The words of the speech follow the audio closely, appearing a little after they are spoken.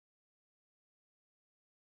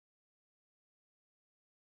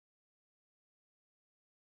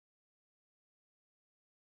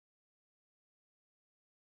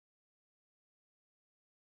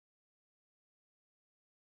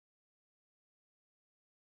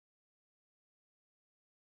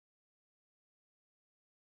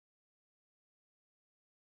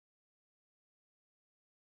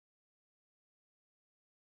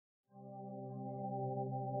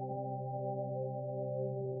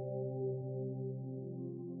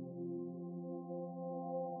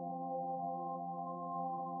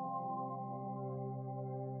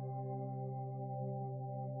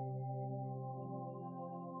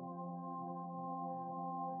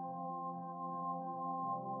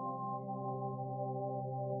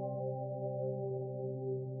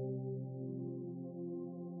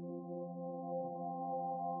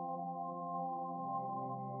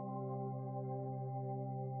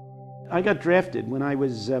I got drafted when I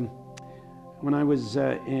was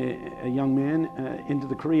a young man into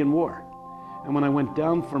the Korean War. And when I went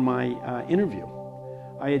down for my interview,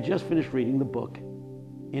 I had just finished reading the book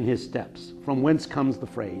In His Steps, from whence comes the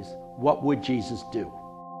phrase, "What would Jesus do?"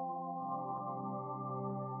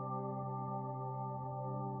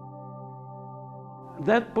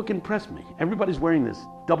 That book impressed me. Everybody's wearing this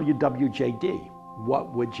WWJD,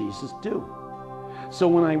 what would Jesus do? So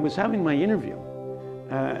when I was having my interview,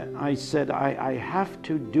 I said, I have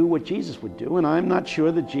to do what Jesus would do, and I'm not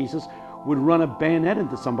sure that Jesus would run a bayonet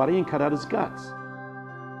into somebody and cut out his guts.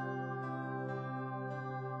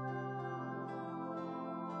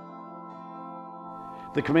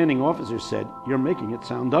 The commanding officer said, "You're making it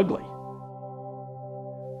sound ugly."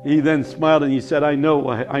 He then smiled and he said, I know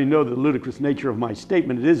the ludicrous nature of my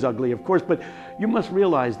statement. It is ugly, of course, but you must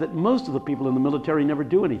realize that most of the people in the military never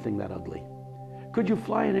do anything that ugly. Could you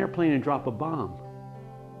fly an airplane and drop a bomb?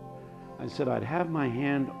 I said, I'd have my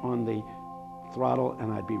hand on the throttle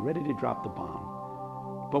and I'd be ready to drop the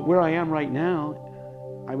bomb. But where I am right now,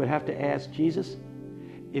 I would have to ask Jesus,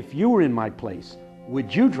 if you were in my place,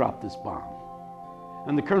 would you drop this bomb?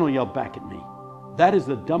 And the colonel yelled back at me, that is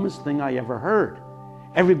the dumbest thing I ever heard.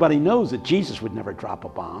 Everybody knows that Jesus would never drop a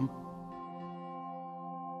bomb.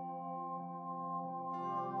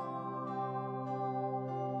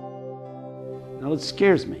 Now it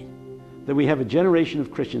scares me that we have a generation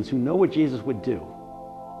of Christians who know what Jesus would do,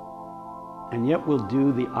 and yet will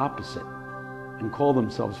do the opposite and call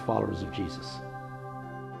themselves followers of Jesus.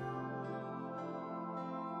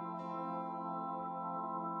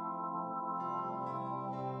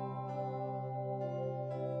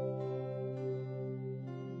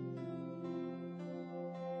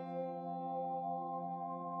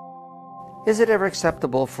 Is it ever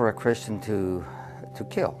acceptable for a Christian to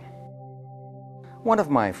kill? One of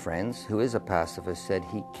my friends, who is a pacifist, said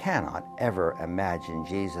he cannot ever imagine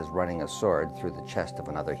Jesus running a sword through the chest of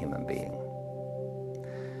another human being.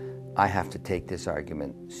 I have to take this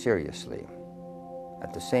argument seriously.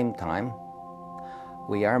 At the same time,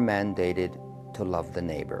 we are mandated to love the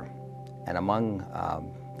neighbor. And among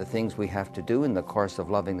the things we have to do in the course of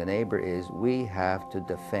loving the neighbor is we have to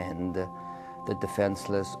defend the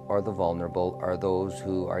defenseless or the vulnerable or those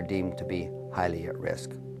who are deemed to be highly at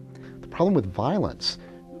risk. The problem with violence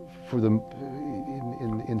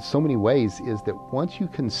in so many ways is that once you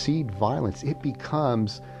concede violence, it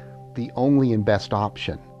becomes the only and best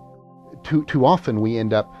option. Too often we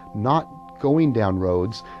end up not going down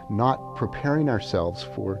roads, not preparing ourselves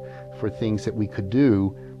for things that we could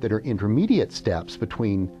do that are intermediate steps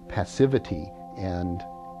between passivity and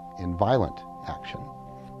violent action.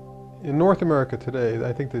 In North America today,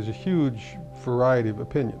 I think there's a huge variety of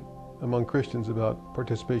opinion among Christians about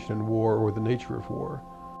participation in war or the nature of war.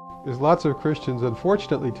 There's lots of Christians,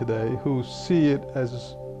 unfortunately today, who see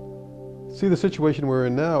the situation we're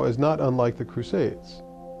in now as not unlike the Crusades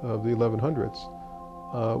of the 1100s,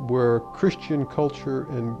 where Christian culture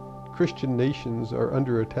and Christian nations are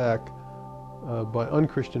under attack by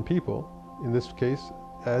unchristian people, in this case,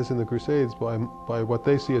 as in the Crusades, by what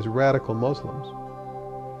they see as radical Muslims.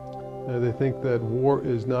 They think that war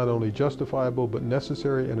is not only justifiable, but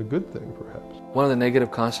necessary and a good thing, perhaps. One of the negative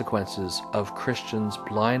consequences of Christians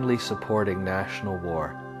blindly supporting national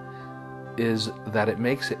war is that it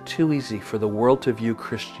makes it too easy for the world to view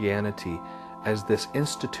Christianity as this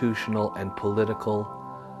institutional and political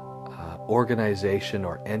organization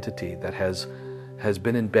or entity that has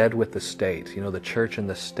been in bed with the state, the church and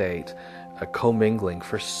the state, commingling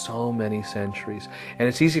for so many centuries. And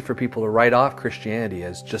it's easy for people to write off Christianity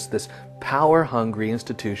as just this power-hungry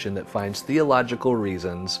institution that finds theological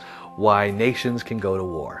reasons why nations can go to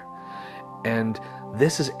war. And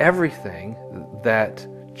this is everything that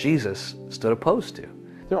Jesus stood opposed to.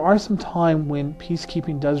 There are some times when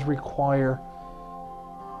peacekeeping does require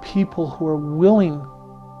people who are willing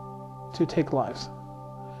to take lives,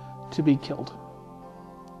 to be killed.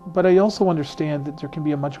 But I also understand that there can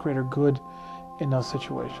be a much greater good in those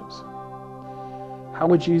situations. How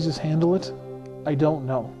would Jesus handle it? I don't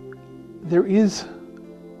know. There is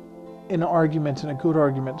an argument, and a good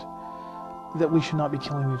argument, that we should not be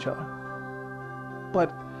killing each other.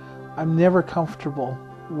 But I'm never comfortable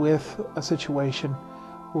with a situation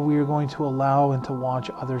where we are going to allow and to watch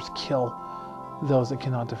others kill those that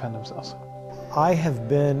cannot defend themselves. I have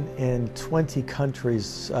been in 20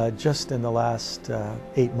 countries just in the last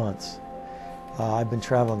 8 months. I've been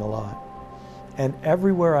traveling a lot. And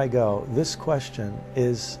everywhere I go, this question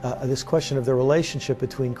of the relationship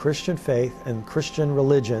between Christian faith and Christian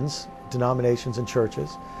religions, denominations and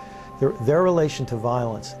churches, their relation to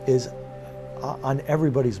violence is on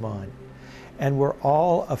everybody's mind. And we're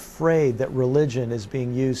all afraid that religion is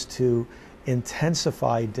being used to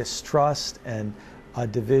intensify distrust and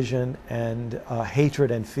division and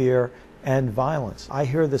hatred and fear and violence. I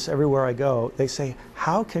hear this everywhere I go. They say,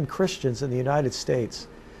 how can Christians in the United States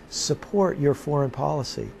support your foreign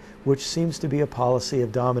policy, which seems to be a policy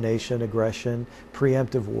of domination, aggression,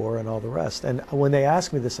 preemptive war, and all the rest? And when they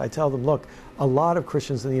ask me this, I tell them, look, a lot of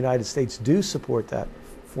Christians in the United States do support that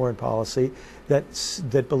foreign policy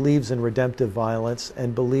that believes in redemptive violence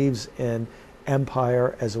and believes in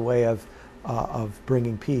empire as a way of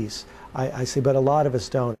bringing peace. I say, but a lot of us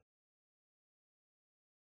don't.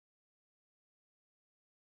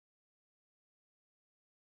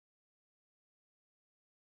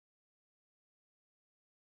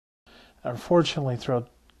 Unfortunately, throughout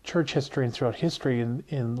church history and throughout history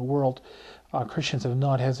in the world, Christians have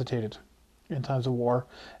not hesitated in times of war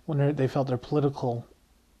when they felt their political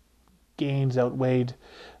gains outweighed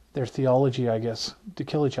their theology, I guess, to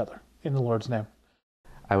kill each other in the Lord's name.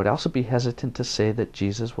 I would also be hesitant to say that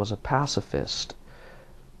Jesus was a pacifist.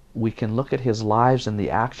 We can look at his lives and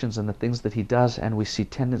the actions and the things that he does, and we see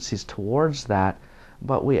tendencies towards that,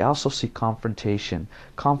 but we also see confrontation.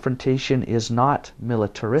 Confrontation is not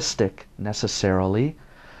militaristic necessarily,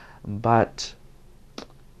 but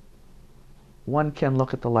one can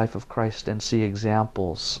look at the life of Christ and see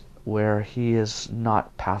examples where he is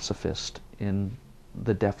not pacifist in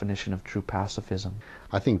the definition of true pacifism.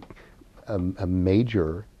 I think a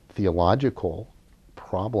major theological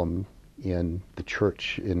problem in the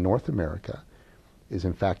church in North America is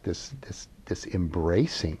in fact this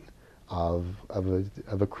embracing of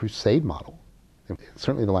a crusade model. And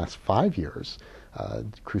certainly in the last 5 years,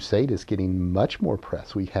 crusade is getting much more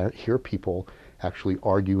press. We hear people actually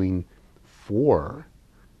arguing for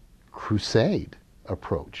crusade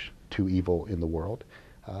approach to evil in the world.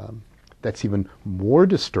 That's even more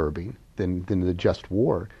disturbing than the just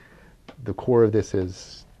war. The core of this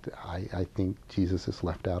is, I think Jesus is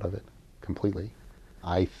left out of it completely.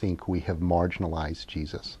 I think we have marginalized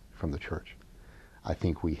Jesus from the church. I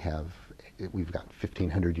think we've got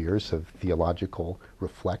 1,500 years of theological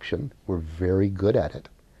reflection. We're very good at it.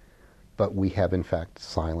 But we have, in fact,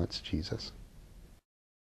 silenced Jesus.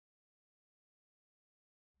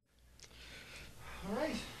 All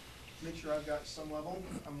right. Make sure I've got some level.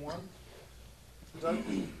 I'm warm. Doug?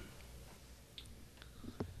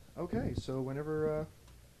 Okay, so whenever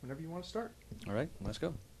you want to start. All right, let's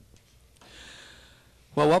go.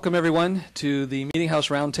 Well, welcome everyone to the Meeting House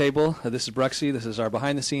Roundtable. This is Bruxy. This is our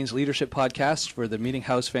behind-the-scenes leadership podcast for the Meeting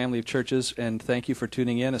House family of churches, and thank you for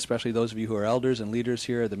tuning in, especially those of you who are elders and leaders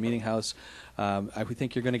here at the Meeting House. I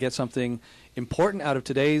think you're going to get something important out of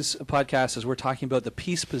today's podcast as we're talking about the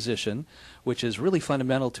peace position, which is really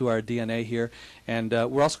fundamental to our DNA here. And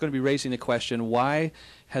we're also going to be raising the question, why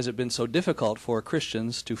has it been so difficult for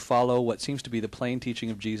Christians to follow what seems to be the plain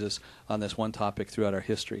teaching of Jesus on this one topic throughout our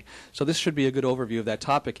history? So this should be a good overview of that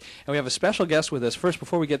topic. And we have a special guest with us. First,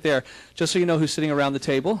 before we get there, just so you know who's sitting around the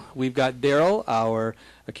table, we've got Daryl, our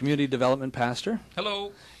community development pastor.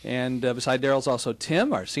 Hello. And beside Daryl's also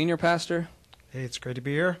Tim, our senior pastor. Hey, it's great to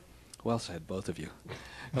be here. Well said, both of you.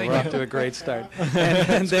 Thank We're you. off to a great start.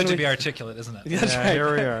 It's good to be articulate, isn't it? That's right.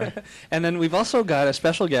 Here we are. And then we've also got a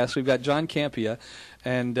special guest. We've got John Campia.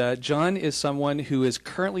 And John is someone who is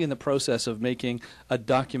currently in the process of making a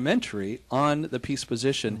documentary on the peace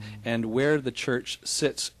position and where the church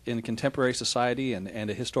sits in contemporary society and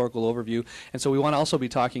a historical overview. And so we want to also be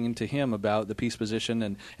talking to him about the peace position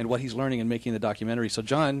and what he's learning in making the documentary. So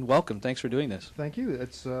John, welcome. Thanks for doing this. Thank you.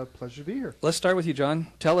 It's a pleasure to be here. Let's start with you, John.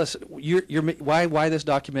 Tell us, why this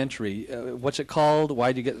documentary? What's it called?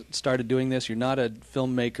 Why did you get started doing this? You're not a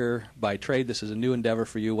filmmaker by trade. This is a new endeavor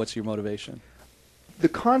for you. What's your motivation? The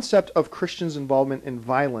concept of Christians' involvement in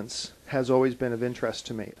violence has always been of interest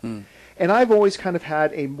to me. And I've always kind of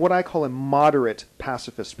had what I call a moderate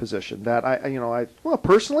pacifist position, that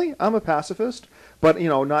personally, I'm a pacifist, but,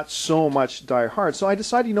 not so much die hard. So I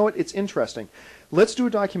decided, it's interesting. Let's do a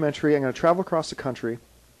documentary. I'm going to travel across the country.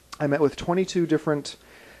 I met with 22 different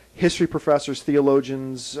history professors,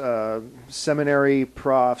 theologians, seminary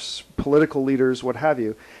profs, political leaders, what have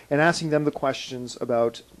you, and asking them the questions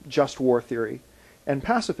about just war theory and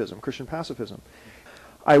pacifism, Christian pacifism.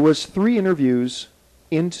 I was 3 interviews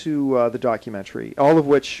into the documentary, all of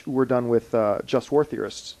which were done with just war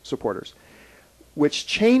theorists, supporters, which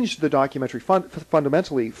changed the documentary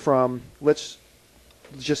fundamentally from, let's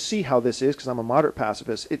just see how this is, because I'm a moderate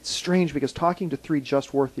pacifist. It's strange because talking to 3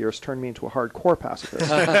 just war theorists turned me into a hardcore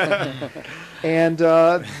pacifist. And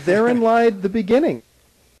therein lied the beginning.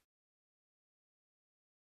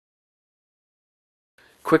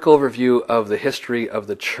 quick overview of the history of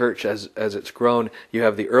the church as it's grown. You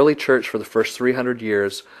have the early church for the first 300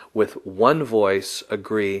 years with one voice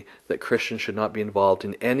agree that Christians should not be involved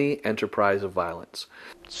in any enterprise of violence.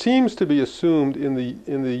 Seems to be assumed in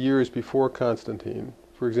the years before Constantine,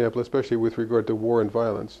 for example, especially with regard to war and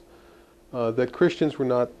violence, that Christians were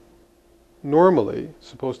not normally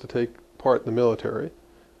supposed to take part in the military.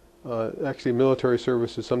 Actually, military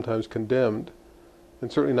service is sometimes condemned,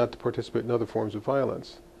 and certainly not to participate in other forms of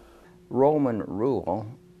violence. Roman rule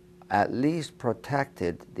at least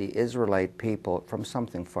protected the Israelite people from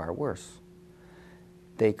something far worse.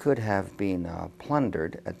 They could have been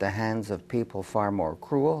plundered at the hands of people far more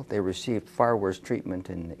cruel. They received far worse treatment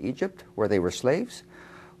in Egypt, where they were slaves,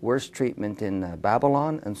 worse treatment in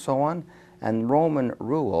Babylon, and so on. And Roman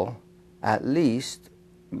rule at least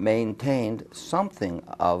maintained something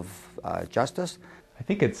of justice. I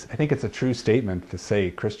think it's a true statement to say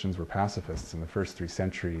Christians were pacifists in the first 3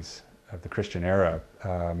 centuries of the Christian era.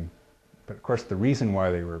 But of course, the reason why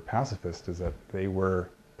they were pacifist is that they were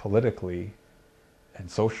politically and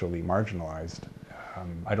socially marginalized.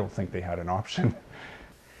 I don't think they had an option.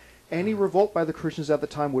 Any revolt by the Christians at the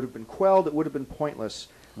time would have been quelled. It would have been pointless.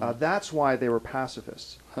 That's why they were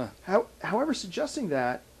pacifists. However, suggesting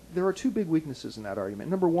that, there are 2 big weaknesses in that argument.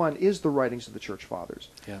 Number one is the writings of the church fathers,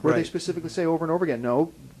 where they specifically say over and over again,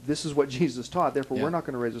 no, this is what Jesus taught, therefore we're not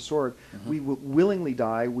going to raise a sword. We will willingly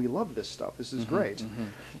die. We love this stuff. This is great.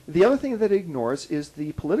 The other thing that it ignores is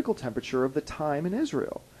the political temperature of the time in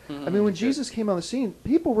Israel. I mean, when Jesus came on the scene,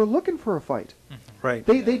 people were looking for a fight.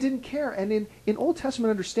 They didn't care. And in Old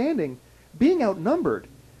Testament understanding, being outnumbered,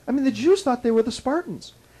 I mean, the Jews thought they were the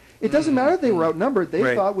Spartans. It doesn't matter if they were outnumbered.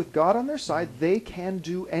 They thought with God on their side, they can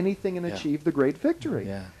do anything and achieve the great victory.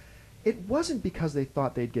 It wasn't because they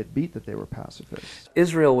thought they'd get beat that they were pacifists.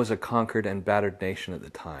 Israel was a conquered and battered nation at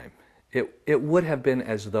the time. It would have been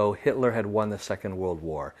as though Hitler had won the Second World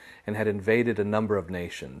War and had invaded a number of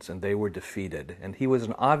nations, and they were defeated. And he was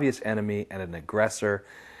an obvious enemy and an aggressor,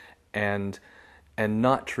 and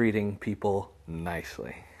not treating people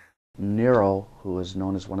nicely. Nero, who is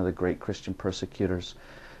known as one of the great Christian persecutors,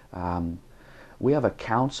 we have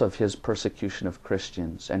accounts of his persecution of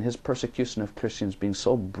Christians, and his persecution of Christians being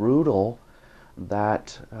so brutal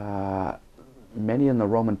that many in the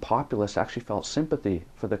Roman populace actually felt sympathy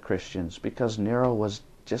for the Christians, because Nero was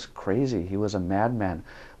just crazy. He was a madman.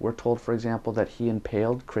 We're told, for example, that he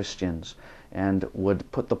impaled Christians and would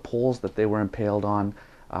put the poles that they were impaled on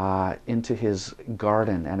into his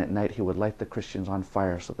garden, and at night he would light the Christians on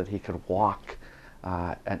fire so that he could walk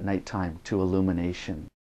at nighttime to illumination.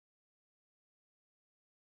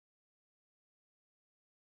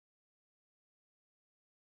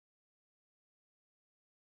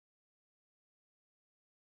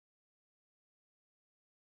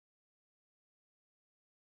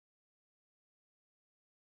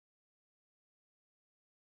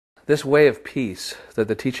 This way of peace, that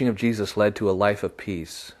the teaching of Jesus led to a life of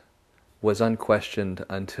peace, was unquestioned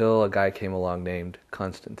until a guy came along named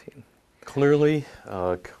Constantine. Clearly,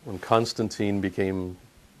 when Constantine became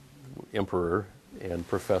emperor and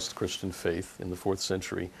professed Christian faith in the 4th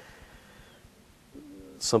century,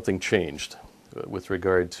 something changed with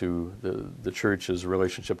regard to the church's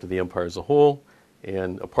relationship to the empire as a whole,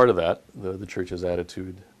 and a part of that, the church's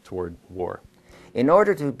attitude toward war. In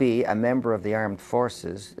order to be a member of the armed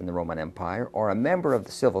forces in the Roman Empire or a member of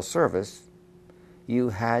the civil service, you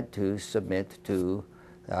had to submit to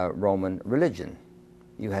Roman religion.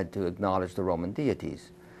 You had to acknowledge the Roman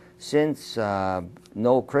deities. Since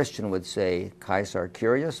no Christian would say, Caesar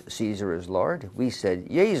Curious, Caesar is Lord, we said,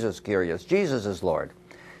 Jesus Curious, Jesus is Lord.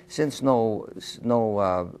 Since no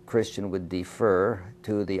Christian would defer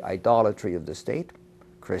to the idolatry of the state,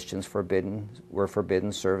 Christians were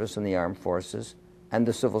forbidden service in the armed forces and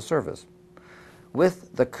the civil service.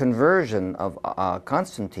 With the conversion of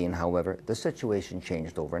Constantine, however, the situation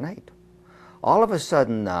changed overnight. All of a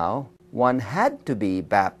sudden now, one had to be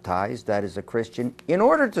baptized, that is a Christian, in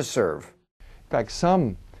order to serve. In fact,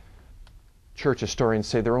 some church historians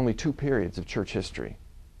say there are only 2 periods of church history.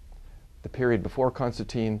 The period before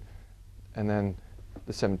Constantine and then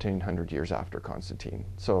the 1700 years after Constantine.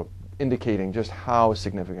 So indicating just how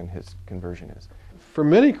significant his conversion is. For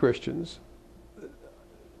many Christians,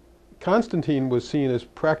 Constantine was seen as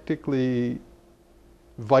practically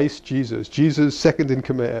vice Jesus, Jesus second in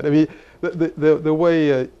command. I mean, the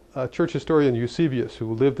way church historian Eusebius,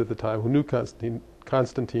 who lived at the time, who knew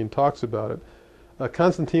Constantine talks about it,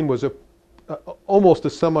 Constantine was almost a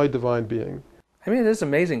semi-divine being. I mean, it is an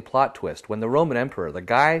amazing plot twist when the Roman emperor, the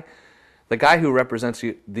guy who represents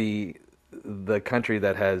the the country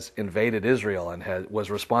that has invaded Israel and was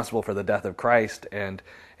responsible for the death of Christ and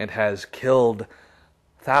has killed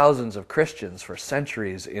thousands of Christians for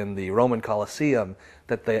centuries in the Roman Colosseum,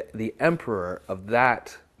 that the emperor of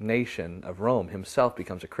that nation of Rome himself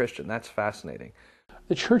becomes a Christian. That's fascinating.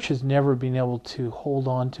 The church has never been able to hold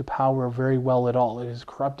on to power very well at all. It is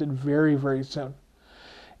corrupted very, very soon.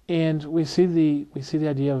 And we see the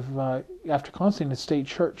idea of after Constantine, a state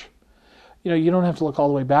church. You don't have to look all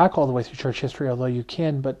the way through church history, although you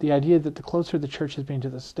can, but the idea that the closer the church has been to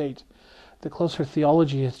the state, the closer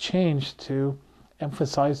theology has changed to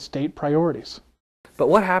emphasize state priorities. But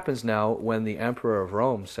what happens now when the emperor of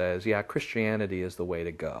Rome says, yeah, Christianity is the way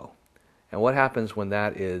to go? And what happens when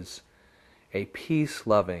that is a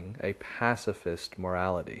peace-loving, a pacifist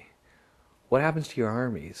morality? What happens to your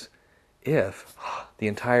armies if the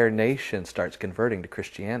entire nation starts converting to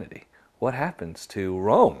Christianity? What happens to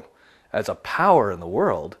Rome as a power in the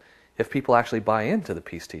world if people actually buy into the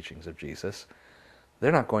peace teachings of Jesus?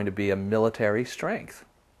 They're not going to be a military strength.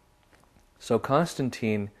 So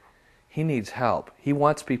Constantine, he needs help. He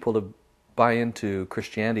wants people to buy into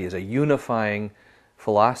Christianity as a unifying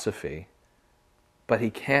philosophy, but he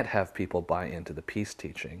can't have people buy into the peace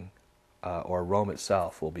teaching, or Rome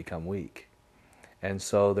itself will become weak. And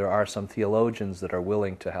so there are some theologians that are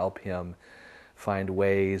willing to help him find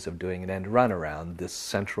ways of doing an end run around this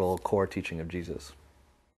central core teaching of Jesus.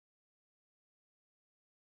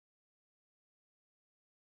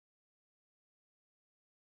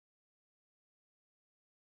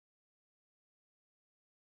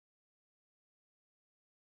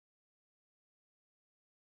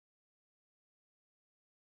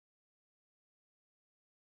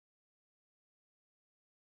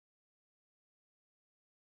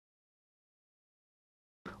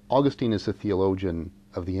 Augustine is a theologian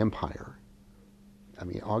of the empire. I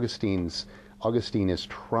mean, Augustine is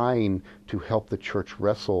trying to help the church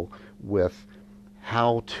wrestle with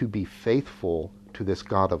how to be faithful to this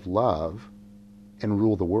God of love and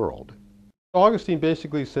rule the world. Augustine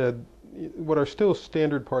basically said what are still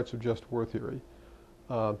standard parts of just war theory.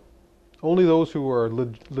 Only those who are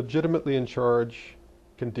legitimately in charge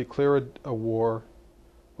can declare a war.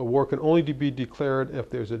 A war can only be declared if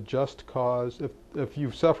there's a just cause, if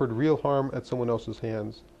you've suffered real harm at someone else's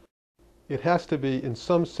hands. It has to be, in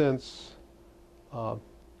some sense, a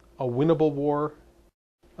winnable war.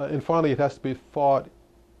 And finally, it has to be fought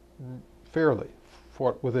fairly,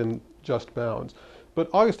 fought within just bounds. But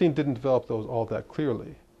Augustine didn't develop those all that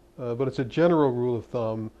clearly. But it's a general rule of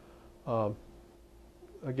thumb.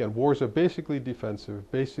 Again, wars are basically defensive,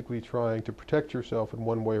 basically trying to protect yourself in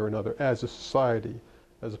one way or another as a society,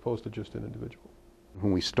 as opposed to just an individual.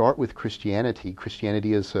 When we start with Christianity,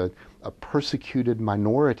 Christianity is a persecuted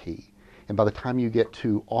minority. And by the time you get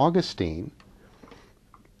to Augustine,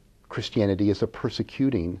 Christianity is a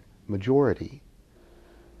persecuting majority.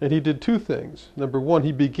 And he did two things. Number one,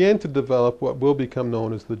 he began to develop what will become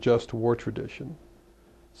known as the just war tradition,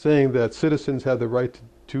 saying that citizens have the right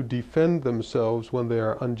to defend themselves when they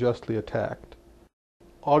are unjustly attacked.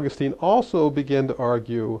 Augustine also began to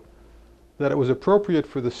argue that it was appropriate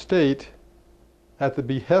for the state, at the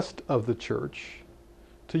behest of the church,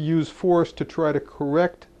 to use force to try to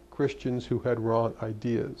correct Christians who had wrong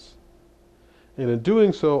ideas. And in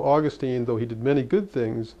doing so, Augustine, though he did many good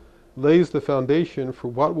things, lays the foundation for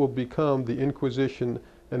what will become the Inquisition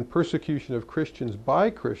and persecution of Christians by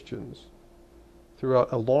Christians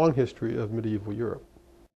throughout a long history of medieval Europe.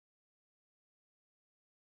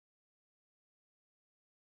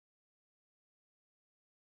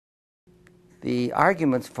 The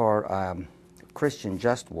arguments for Christian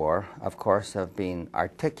just war, of course, have been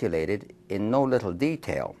articulated in no little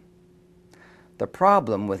detail. The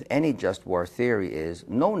problem with any just war theory is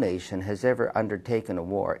no nation has ever undertaken a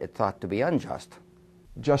war it thought to be unjust.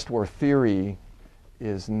 Just war theory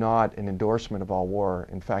is not an endorsement of all war.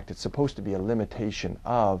 In fact, it's supposed to be a limitation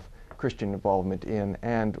of Christian involvement in,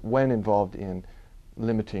 and when involved in,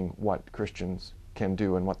 limiting what Christians can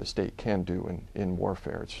do and what the state can do in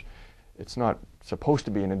warfare. It's not supposed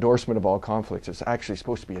to be an endorsement of all conflicts. It's actually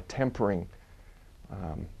supposed to be a tempering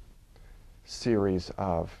series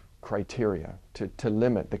of criteria to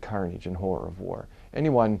limit the carnage and horror of war.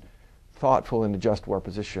 Anyone thoughtful in the just war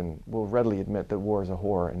position will readily admit that war is a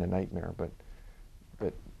horror and a nightmare, but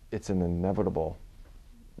it's an inevitable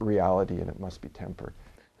reality and it must be tempered.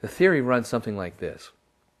 The theory runs something like this.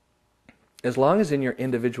 As long as in your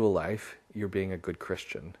individual life you're being a good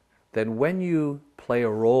Christian, then when you play a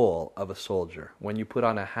role of a soldier, when you put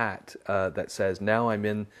on a hat that says, now I'm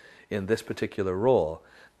in this particular role,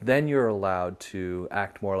 then you're allowed to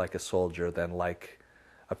act more like a soldier than like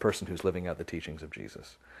a person who's living out the teachings of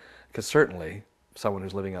Jesus. Because certainly someone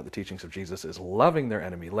who's living out the teachings of Jesus is loving their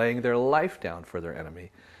enemy, laying their life down for their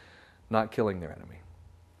enemy, not killing their enemy.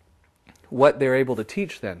 What they're able to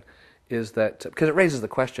teach then is that, because it raises the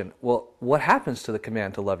question, well, what happens to the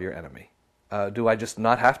command to love your enemy? Do I just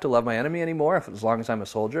not have to love my enemy anymore as long as I'm a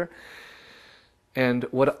soldier? And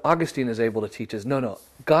what Augustine is able to teach is, no,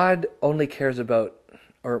 God only cares about,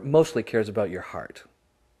 or mostly cares about your heart.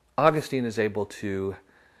 Augustine is able to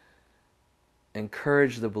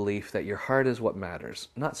encourage the belief that your heart is what matters,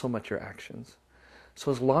 not so much your actions.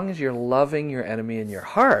 So as long as you're loving your enemy in your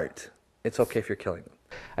heart, it's okay if you're killing them.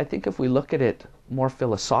 I think if we look at it more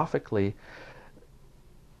philosophically,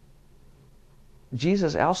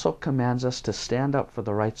 Jesus also commands us to stand up for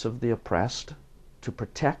the rights of the oppressed, to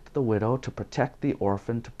protect the widow, to protect the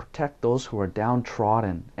orphan, to protect those who are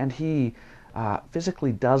downtrodden. And he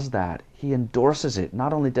physically does that. He endorses it.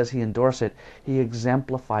 Not only does he endorse it, he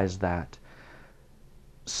exemplifies that.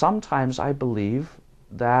 Sometimes I believe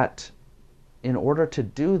that in order to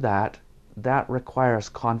do that, that requires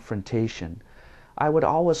confrontation. I would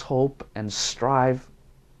always hope and strive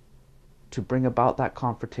to bring about that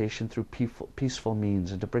confrontation through peaceful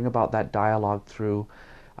means, and to bring about that dialogue through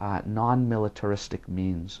non-militaristic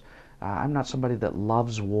means. I'm not somebody that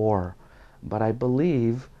loves war, but I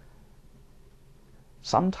believe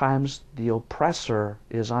sometimes the oppressor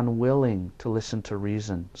is unwilling to listen to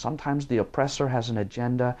reason. Sometimes the oppressor has an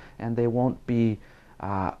agenda and they won't be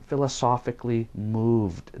philosophically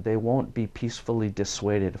moved. They won't be peacefully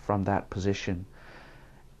dissuaded from that position.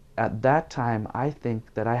 At that time, I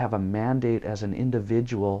think that I have a mandate as an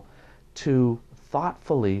individual to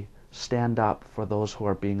thoughtfully stand up for those who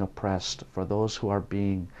are being oppressed, for those who are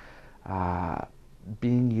being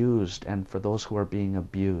used, and for those who are being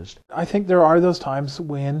abused. I think there are those times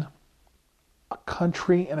when a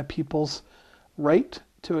country and a people's right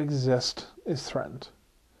to exist is threatened.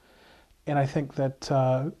 And I think that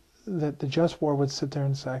that the just war would sit there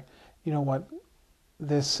and say, you know what,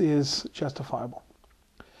 this is justifiable.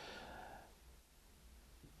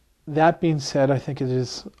 That being said, I think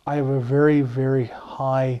I have a very, very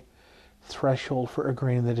high threshold for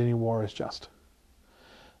agreeing that any war is just.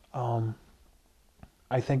 I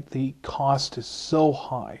think the cost is so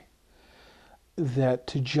high that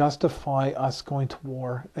to justify us going to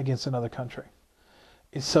war against another country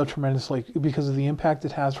is so tremendously, because of the impact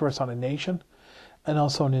it has for us on a nation and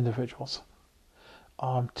also on individuals.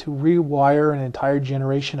 To rewire an entire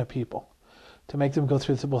generation of people, to make them go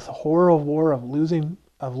through both the horror of war, of losing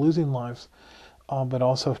lives, but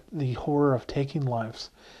also the horror of taking lives,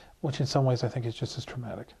 which in some ways I think is just as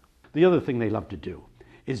traumatic. The other thing they love to do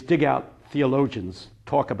is dig out theologians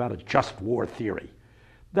talk about a just war theory.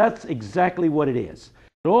 That's exactly what it is.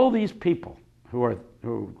 All these people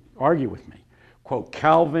who argue with me, quote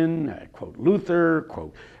Calvin, quote Luther,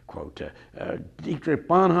 quote Dietrich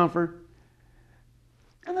Bonhoeffer,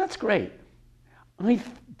 and that's great. I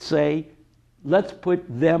say, let's put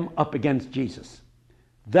them up against Jesus.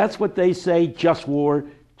 That's what they say, just war.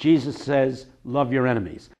 Jesus says, love your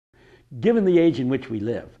enemies. Given the age in which we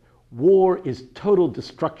live, war is total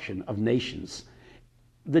destruction of nations.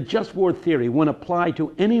 The just war theory, when applied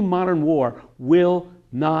to any modern war, will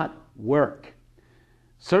not work.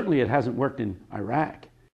 Certainly it hasn't worked in Iraq.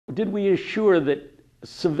 Did we assure that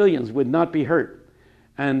civilians would not be hurt?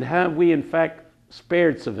 And have we in fact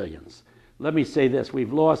spared civilians? Let me say this,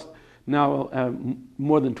 we've lost now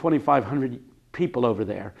more than 2,500 people over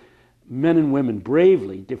there, men and women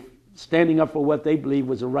bravely standing up for what they believe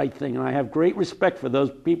was the right thing. And I have great respect for those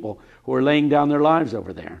people who are laying down their lives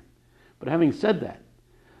over there. But having said that,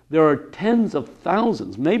 there are tens of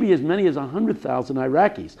thousands, maybe as many as 100,000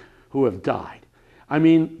 Iraqis who have died. I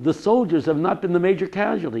mean, the soldiers have not been the major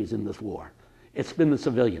casualties in this war. It's been the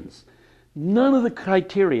civilians. None of the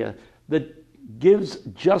criteria that gives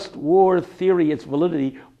just war theory its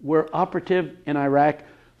validity were operative in Iraq,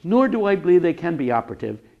 nor do I believe they can be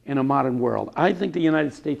operative in a modern world. I think the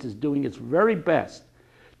United States is doing its very best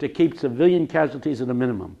to keep civilian casualties at a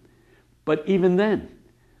minimum. But even then,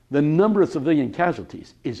 the number of civilian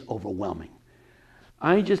casualties is overwhelming.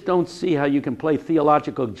 I just don't see how you can play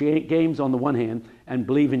theological games on the one hand and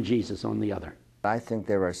believe in Jesus on the other. I think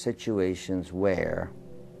there are situations where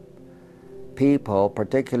people,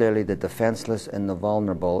 particularly the defenseless and the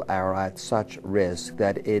vulnerable, are at such risk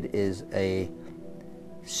that it is a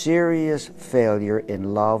serious failure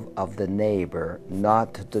in love of the neighbor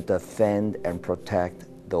not to defend and protect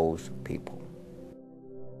those people.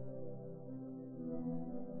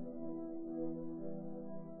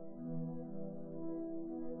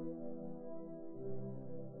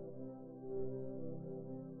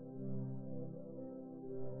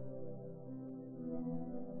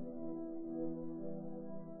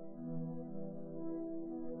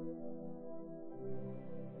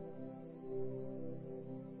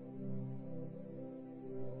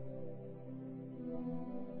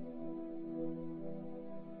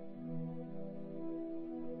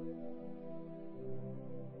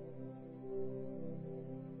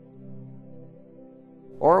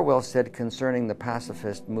 Orwell said concerning the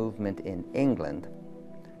pacifist movement in England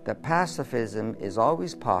that pacifism is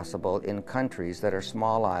always possible in countries that are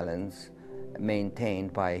small islands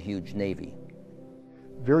maintained by a huge navy.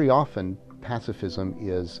 Very often, pacifism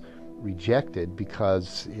is rejected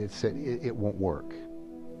because it won't work.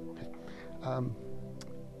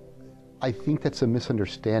 I think that's a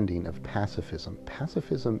misunderstanding of pacifism.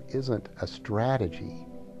 Pacifism isn't a strategy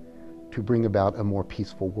to bring about a more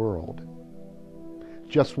peaceful world.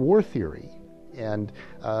 Just war theory and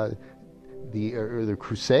the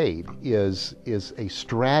crusade is a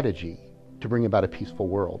strategy to bring about a peaceful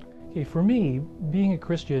world. Okay, for me, being a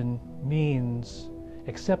Christian means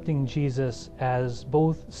accepting Jesus as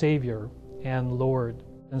both Savior and Lord.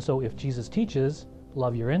 And so if Jesus teaches,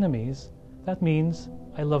 love your enemies, that means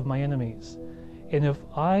I love my enemies. And if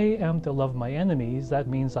I am to love my enemies, that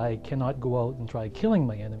means I cannot go out and try killing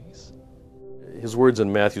my enemies. His words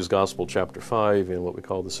in Matthew's Gospel, chapter 5, in what we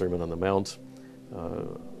call the Sermon on the Mount,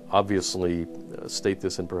 obviously state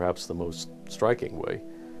this in perhaps the most striking way,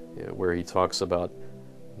 where he talks about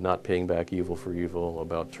not paying back evil for evil,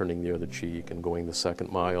 about turning the other cheek and going the second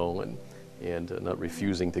mile, and not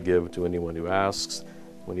refusing to give to anyone who asks.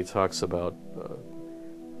 When he talks about,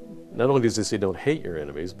 not only does he say don't hate your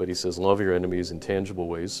enemies, but he says love your enemies in tangible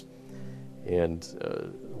ways, and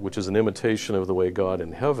which is an imitation of the way God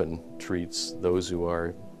in heaven treats those who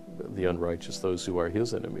are the unrighteous, those who are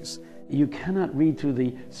his enemies. You cannot read through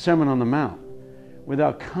the Sermon on the Mount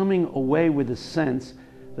without coming away with the sense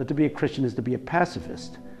that to be a Christian is to be a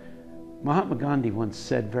pacifist. Mahatma Gandhi once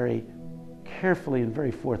said very carefully and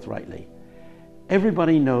very forthrightly,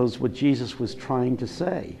 everybody knows what Jesus was trying to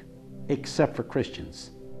say, except for Christians.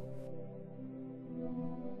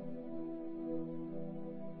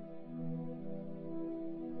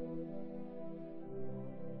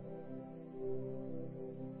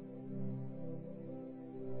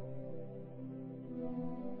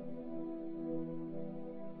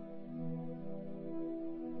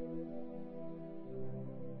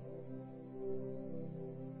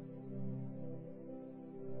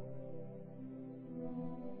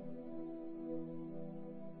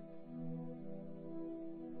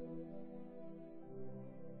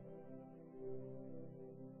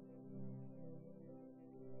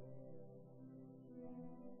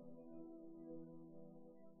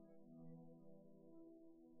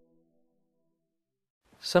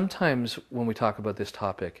 Sometimes when we talk about this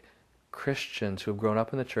topic, Christians who have grown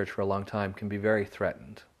up in the church for a long time can be very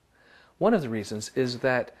threatened. One of the reasons is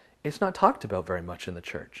that it's not talked about very much in the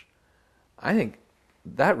church. I think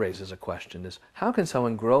that raises a question, is how can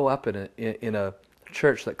someone grow up in a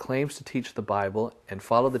church that claims to teach the Bible and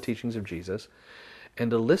follow the teachings of Jesus,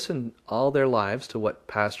 and to listen all their lives to what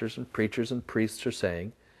pastors and preachers and priests are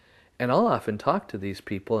saying? And I'll often talk to these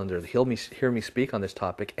people and they'll hear me speak on this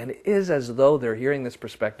topic, and it is as though they're hearing this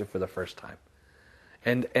perspective for the first time.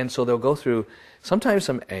 And so they'll go through sometimes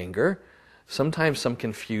some anger, sometimes some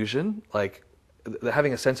confusion, like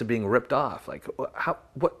having a sense of being ripped off. Like,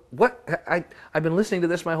 I've been listening to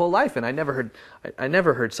this my whole life, and I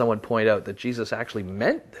never heard someone point out that Jesus actually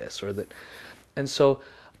meant this, or that. And so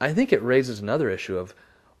I think it raises another issue of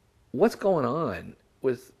what's going on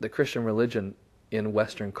with the Christian religion in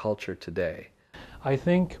Western culture today. I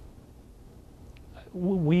think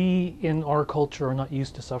we in our culture are not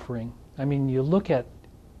used to suffering. I mean, you look at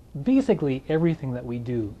basically everything that we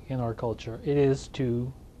do in our culture, it is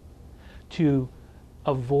to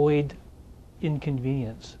avoid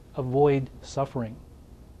inconvenience, avoid suffering.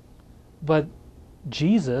 But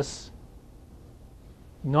Jesus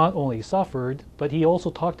not only suffered, but he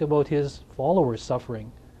also talked about his followers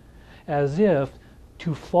suffering, as if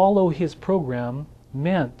to follow his program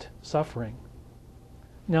meant suffering.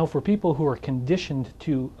 Now, for people who are conditioned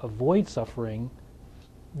to avoid suffering,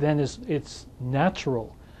 then it's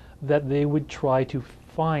natural that they would try to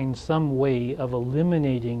find some way of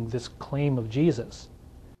eliminating this claim of Jesus.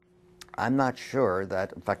 I'm not sure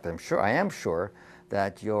that, in fact, I am sure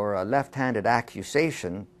that your left-handed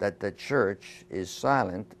accusation that the church is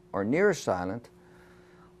silent or near silent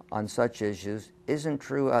on such issues isn't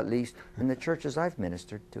true, at least in the churches I've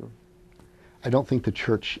ministered to. I don't think the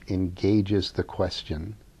church engages the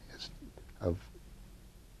question of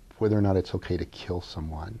whether or not it's okay to kill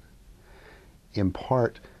someone, in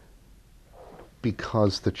part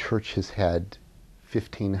because the church has had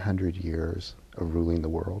 1,500 years of ruling the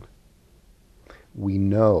world. We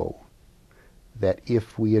know that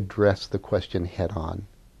if we address the question head on,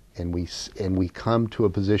 and we come to a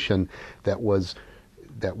position that was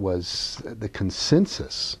the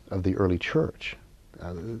consensus of the early church,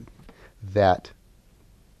 that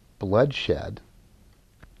bloodshed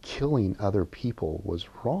killing other people was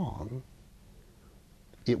wrong,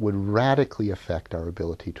 it would radically affect our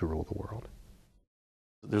ability to rule the world.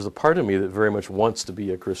 There's a part of me that very much wants to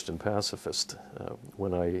be a Christian pacifist.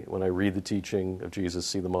 When I read the teaching of Jesus,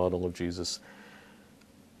 see the model of Jesus.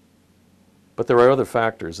 But there are other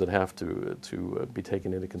factors that have to be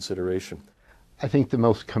taken into consideration. I think the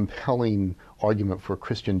most compelling argument for a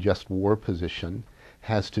Christian just war position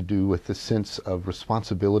has to do with the sense of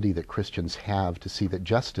responsibility that Christians have to see that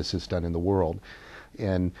justice is done in the world.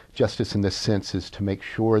 And justice in this sense is to make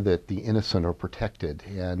sure that the innocent are protected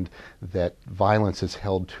and that violence is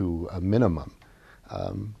held to a minimum.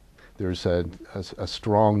 There's a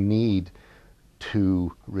strong need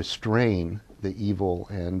to restrain the evil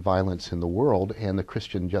and violence in the world, and the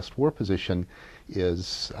Christian just war position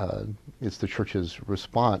is the Church's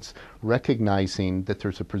response, recognizing that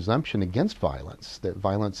there's a presumption against violence, that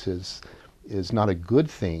violence is not a good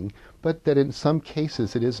thing, but that in some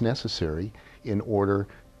cases it is necessary in order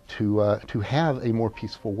to have a more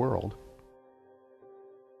peaceful world.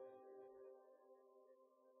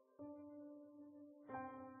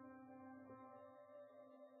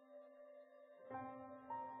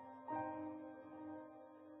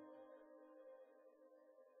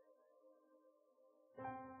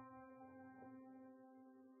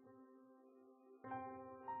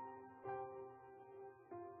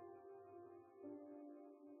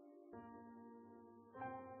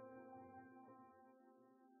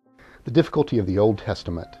 The difficulty of the Old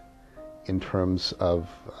Testament in terms of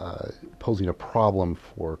posing a problem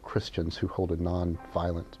for Christians who hold a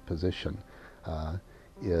non-violent position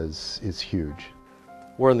is huge.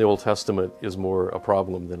 War in the Old Testament is more a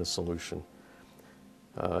problem than a solution.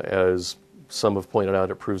 As some have pointed out,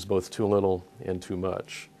 it proves both too little and too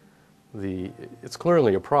much. It's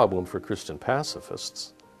clearly a problem for Christian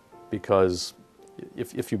pacifists, because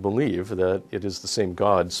if you believe that it is the same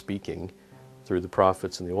God speaking through the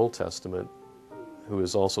prophets in the Old Testament, who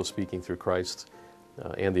is also speaking through Christ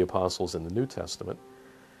and the apostles in the New Testament,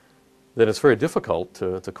 then it's very difficult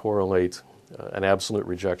to correlate an absolute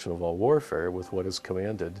rejection of all warfare with what is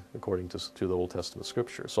commanded according to the Old Testament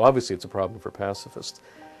Scripture. So obviously it's a problem for pacifists.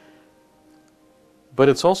 But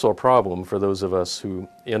it's also a problem for those of us who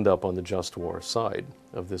end up on the just war side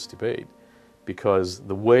of this debate, because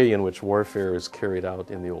the way in which warfare is carried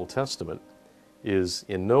out in the Old Testament is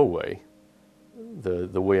in no way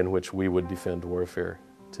the way in which we would defend warfare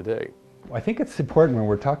today. I think it's important when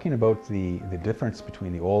we're talking about the difference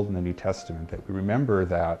between the Old and the New Testament that we remember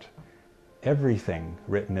that everything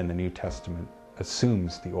written in the New Testament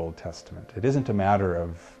assumes the Old Testament. It isn't a matter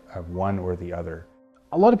of one or the other.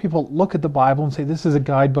 A lot of people look at the Bible and say, this is a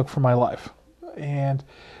guidebook for my life. And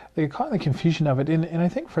they get caught in the confusion of it. And I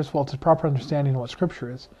think, first of all, it's a proper understanding of what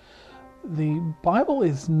Scripture is. The Bible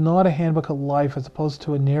is not a handbook of life as opposed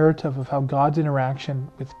to a narrative of how God's interaction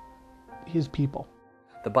with His people.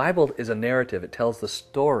 The Bible is a narrative. It tells the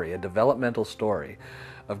story, a developmental story,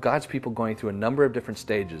 of God's people going through a number of different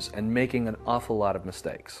stages and making an awful lot of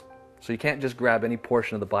mistakes. So you can't just grab any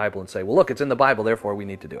portion of the Bible and say, well, look, it's in the Bible, therefore we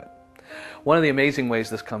need to do it. One of the amazing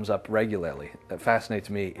ways this comes up regularly, that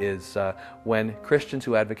fascinates me, is when Christians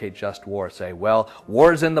who advocate just war say, well,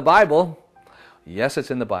 war's in the Bible. Yes, it's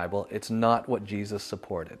in the Bible. It's not what Jesus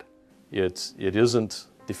supported. It isn't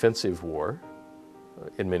defensive war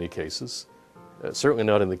in many cases. Certainly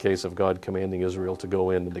not in the case of God commanding Israel to go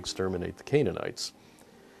in and exterminate the Canaanites.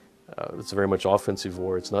 It's very much offensive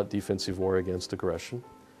war. It's not defensive war against aggression.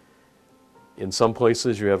 In some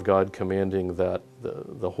places you have God commanding that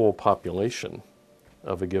the whole population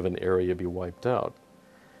of a given area be wiped out.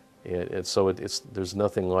 And so there's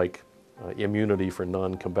nothing like immunity for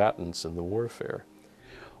non-combatants in the warfare.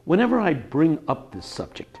 Whenever I bring up this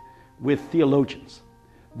subject with theologians,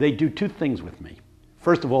 they do two things with me.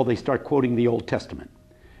 First of all, they start quoting the Old Testament.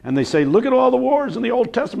 And they say, look at all the wars in the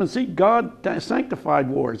Old Testament. See, God sanctified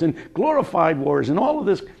wars and glorified wars and all of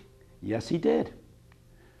this. Yes, He did.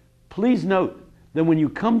 Please note that when you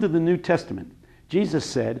come to the New Testament, Jesus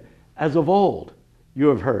said, as of old you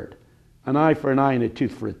have heard, an eye for an eye and a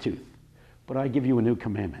tooth for a tooth. But I give you a new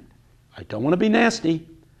commandment. I don't want to be nasty,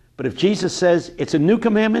 but if Jesus says it's a new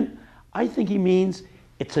commandment, I think He means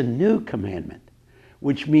it's a new commandment,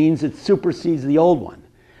 which means it supersedes the old one.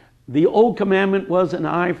 The old commandment was an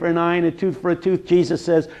eye for an eye and a tooth for a tooth. Jesus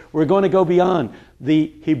says we're going to go beyond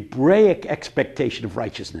the Hebraic expectation of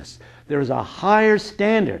righteousness. There is a higher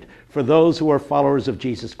standard for those who are followers of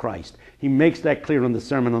Jesus Christ. He makes that clear in the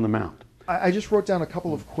Sermon on the Mount. I just wrote down a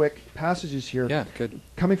couple of quick passages here. Yeah, good.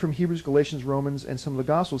 Coming from Hebrews, Galatians, Romans, and some of the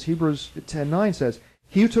Gospels. Hebrews 10:9 says,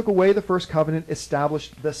 He who took away the first covenant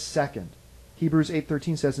established the second. Hebrews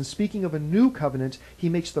 8:13 says, "And speaking of a new covenant, he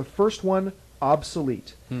makes the first one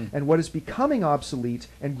obsolete. And what is becoming obsolete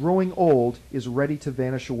and growing old is ready to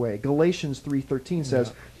vanish away." Galatians 3:13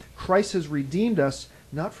 says, "Christ has redeemed us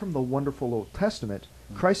not from the wonderful Old Testament.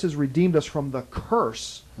 Christ has redeemed us from the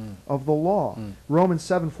curse of the law." Romans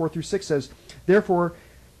 7:4-6 says, "Therefore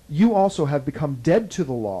you also have become dead to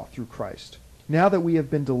the law through Christ. Now that we have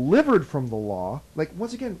been delivered from the law," like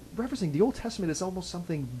once again, referencing the Old Testament is almost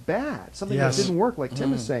something bad, something that didn't work, like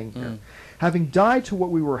Tim is saying here. "Having died to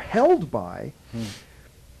what we were held by,"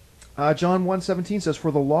 John 1:17 says,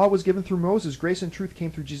 "For the law was given through Moses, grace and truth came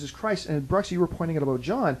through Jesus Christ." And Brooks, you were pointing out about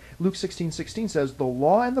John. Luke 16:16 says, "The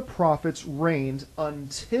law and the prophets reigned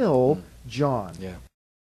until John." Yeah.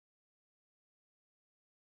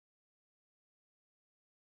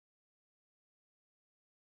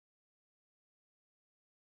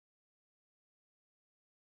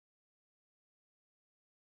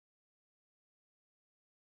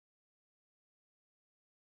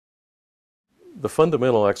 The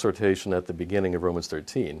fundamental exhortation at the beginning of Romans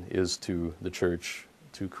 13 is to the church,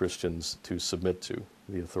 to Christians, to submit to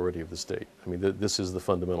the authority of the state. I mean, this is the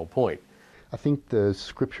fundamental point. I think the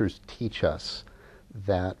scriptures teach us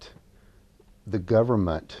that the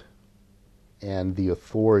government and the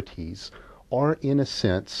authorities are, in a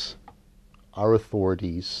sense, our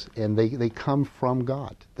authorities, and they come from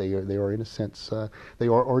God. They are in a sense, they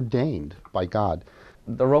are ordained by God.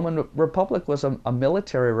 The Roman Republic was a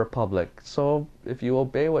military republic, so if you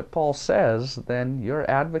obey what Paul says, then you're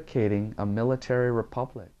advocating a military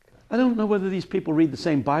republic. I don't know whether these people read the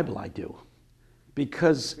same Bible I do,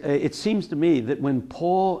 because it seems to me that when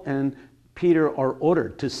Paul and Peter are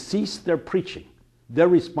ordered to cease their preaching, their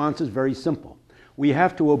response is very simple. We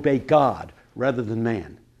have to obey God rather than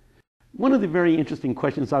man. One of the very interesting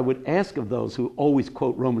questions I would ask of those who always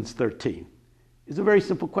quote Romans 13 is a very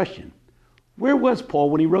simple question. Where was Paul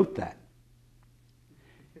when he wrote that?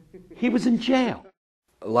 He was in jail.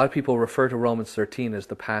 A lot of people refer to Romans 13 as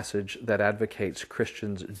the passage that advocates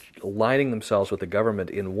Christians aligning themselves with the government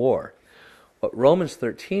in war. What Romans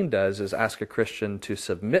 13 does is ask a Christian to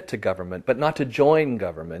submit to government, but not to join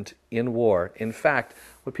government in war. In fact,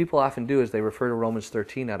 what people often do is they refer to Romans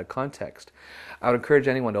 13 out of context. I would encourage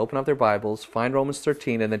anyone to open up their Bibles, find Romans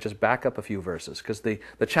 13, and then just back up a few verses, because the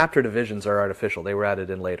chapter divisions are artificial. They were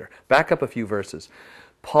added in later. Back up a few verses.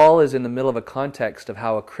 Paul is in the middle of a context of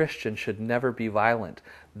how a Christian should never be violent.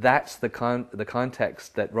 That's the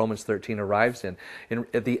context that Romans 13 arrives in.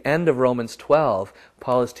 At the end of Romans 12,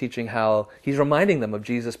 Paul is teaching how, he's reminding them of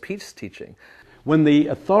Jesus' peace teaching. When the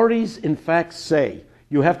authorities in fact say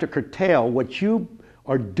you have to curtail what you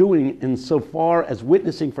are doing insofar as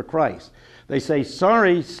witnessing for Christ, they say,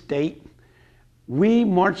 "Sorry, state, we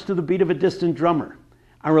march to the beat of a distant drummer.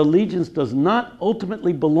 Our allegiance does not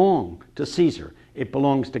ultimately belong to Caesar. It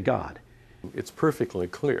belongs to God." It's perfectly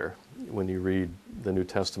clear when you read the New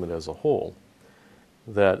Testament as a whole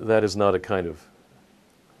that that is not a kind of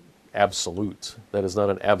absolute. That is not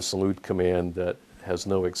an absolute command that has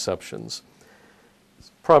no exceptions.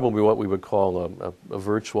 It's probably what we would call a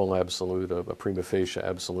virtual absolute, a prima facie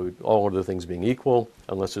absolute, all other things being equal,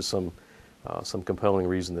 unless there's some compelling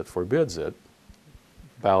reason that forbids it,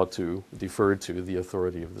 defer to the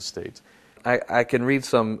authority of the state. I can read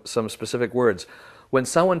some specific words. When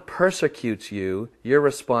someone persecutes you, your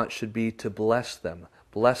response should be to bless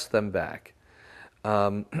them back.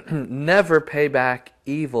 Never pay back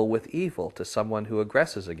evil with evil to someone who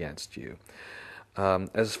aggresses against you.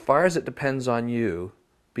 As far as it depends on you,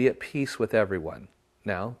 be at peace with everyone.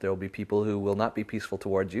 Now, there will be people who will not be peaceful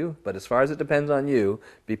towards you, but as far as it depends on you,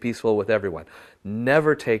 be peaceful with everyone.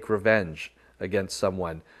 Never take revenge against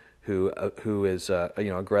someone who is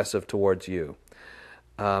aggressive towards you.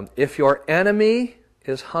 If your enemy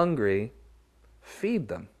is hungry, feed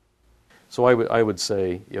them. So I would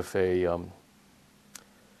say if an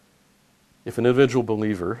individual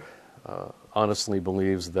believer honestly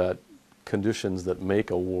believes that conditions that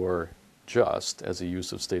make a war just as a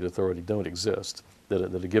use of state authority don't exist, that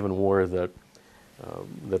a given war that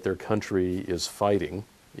their country is fighting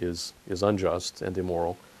is unjust and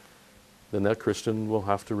immoral, then that Christian will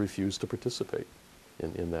have to refuse to participate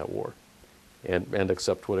in that war and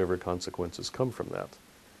accept whatever consequences come from that.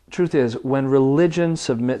 Truth is, when religion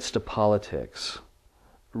submits to politics,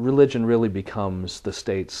 religion really becomes the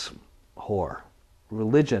state's whore.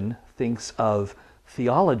 Religion thinks of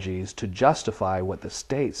theologies to justify what the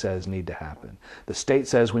state says need to happen. The state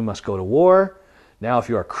says we must go to war. Now, if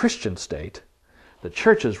you're a Christian state, the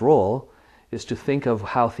church's role is to think of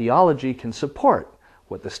how theology can support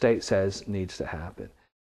what the state says needs to happen.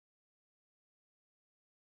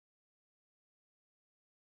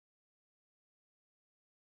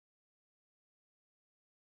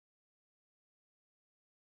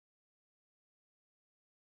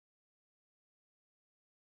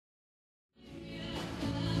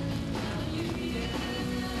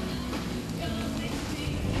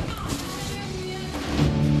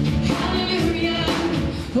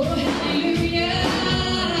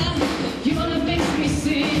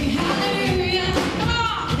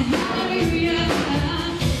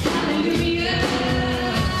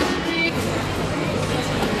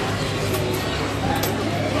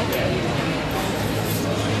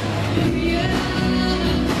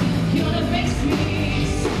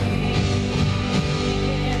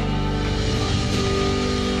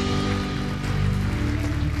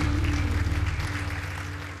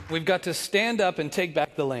 We've got to stand up and take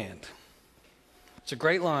back the land. It's a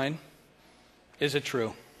great line. Is it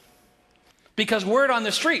true? Because word on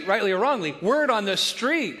the street, rightly or wrongly, word on the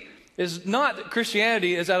street is not that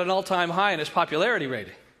Christianity is at an all-time high in its popularity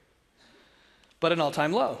rating, but an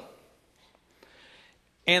all-time low.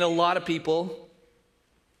 And a lot of people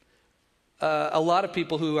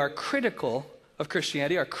who are critical of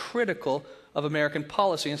Christianity are critical of American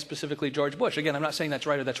policy, and specifically George Bush. Again, I'm not saying that's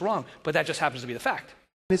right or that's wrong, but that just happens to be the fact.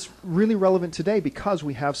 It's really relevant today because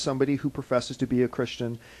we have somebody who professes to be a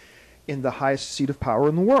Christian in the highest seat of power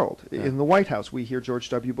in the world. Yeah. In the White House, we hear George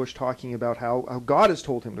W. Bush talking about how God has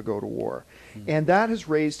told him to go to war. And that has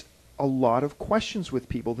raised a lot of questions with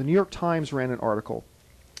people. The New York Times ran an article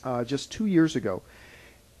just 2 years ago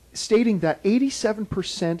stating that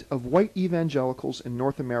 87% of white evangelicals in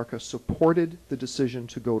North America supported the decision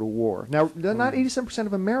to go to war. Now, not 87%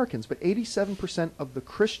 of Americans, but 87% of the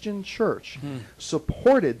Christian church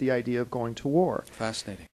supported the idea of going to war.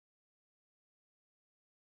 Fascinating.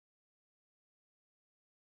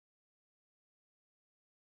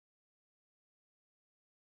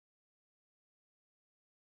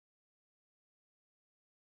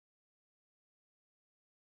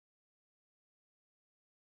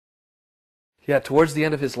 Yeah, towards the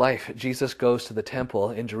end of his life, Jesus goes to the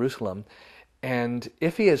temple in Jerusalem, and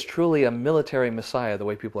if he is truly a military Messiah, the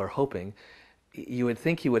way people are hoping, you would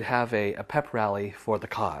think he would have a pep rally for the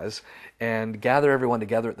cause and gather everyone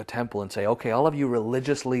together at the temple and say, okay, all of you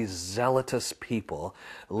religiously zealous people,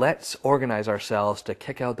 let's organize ourselves to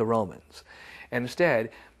kick out the Romans. And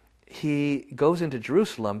instead, he goes into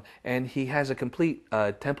Jerusalem and he has a complete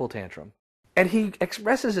temple tantrum. And he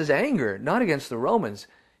expresses his anger, not against the Romans,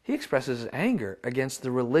 he expresses his anger against the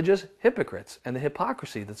religious hypocrites and the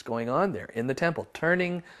hypocrisy that's going on there in the temple,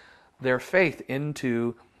 turning their faith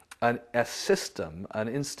into a system, an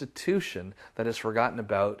institution that has forgotten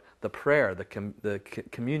about the prayer, the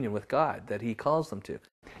communion with God that he calls them to.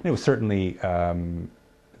 It was certainly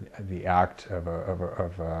the act of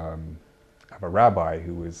a rabbi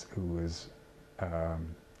who was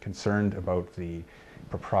concerned about the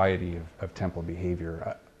propriety of temple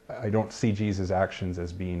behavior. I don't see Jesus' actions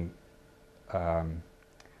as being an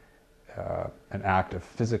act of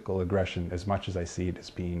physical aggression as much as I see it as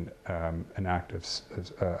being an act of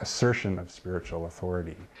assertion of spiritual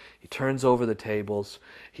authority. He turns over the tables.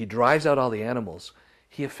 He drives out all the animals.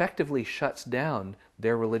 He effectively shuts down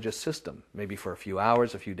their religious system, maybe for a few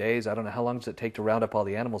hours, a few days. I don't know how long does it take to round up all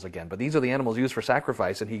the animals again, but these are the animals used for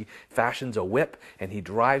sacrifice, and he fashions a whip and he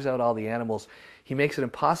drives out all the animals. He makes it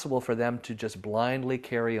impossible for them to just blindly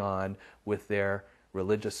carry on with their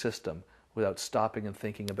religious system without stopping and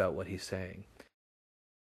thinking about what he's saying.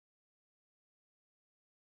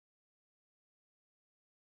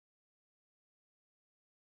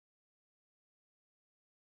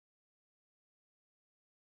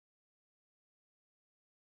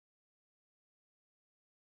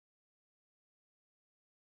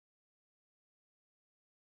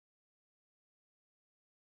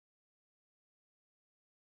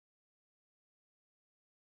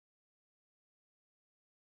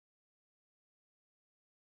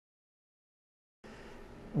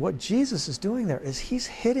 What Jesus is doing there is he's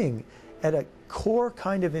hitting at a core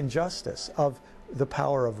kind of injustice of the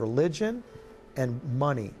power of religion and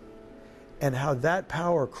money, and how that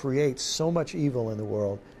power creates so much evil in the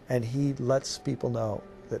world, and he lets people know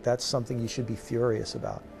that that's something you should be furious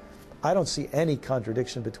about. I don't see any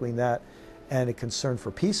contradiction between that and a concern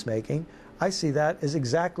for peacemaking. I see that as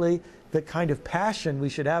exactly the kind of passion we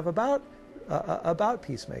should have about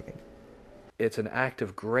peacemaking. It's an act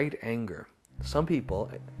of great anger. Some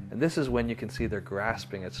people, and this is when you can see they're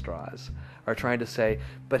grasping at straws, are trying to say,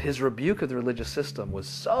 but his rebuke of the religious system was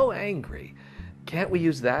so angry. Can't we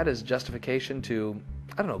use that as justification to,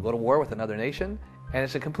 I don't know, go to war with another nation? And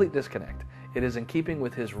it's a complete disconnect. It is in keeping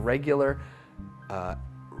with his regular,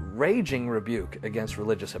 raging rebuke against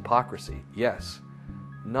religious hypocrisy. Yes,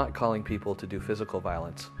 not calling people to do physical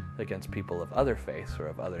violence against people of other faiths or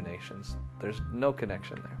of other nations. There's no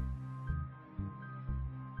connection there.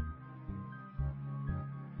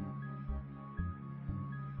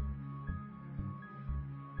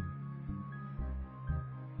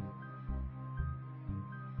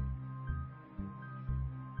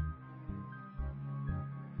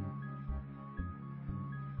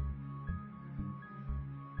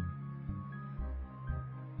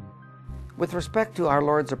 With respect to our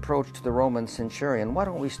Lord's approach to the Roman centurion, why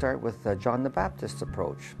don't we start with John the Baptist's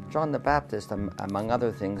approach? John the Baptist, among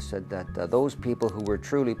other things, said that those people who were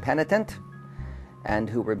truly penitent and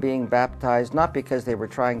who were being baptized not because they were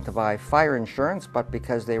trying to buy fire insurance, but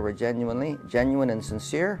because they were genuine and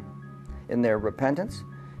sincere in their repentance,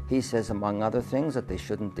 He says, among other things, that they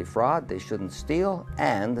shouldn't defraud, they shouldn't steal,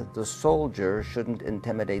 and the soldier shouldn't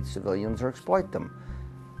intimidate civilians or exploit them.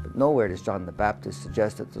 But nowhere does John the Baptist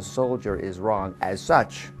suggest that the soldier is wrong as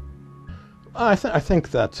such. I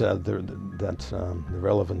think that the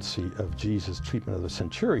relevancy of Jesus' treatment of the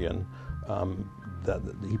centurion, that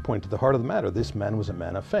he pointed to the heart of the matter. This man was a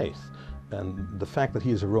man of faith. And the fact that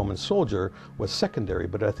he is a Roman soldier was secondary,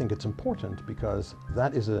 but I think it's important because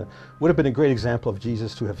that would have been a great example of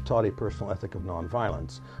Jesus to have taught a personal ethic of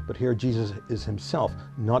nonviolence. But here Jesus is himself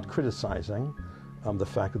not criticizing the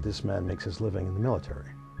fact that this man makes his living in the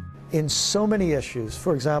military. In so many issues,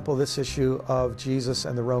 for example, this issue of Jesus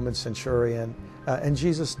and the Roman centurion, and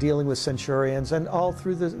Jesus dealing with centurions, and all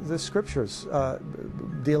through the scriptures,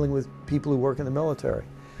 dealing with people who work in the military.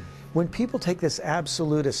 When people take this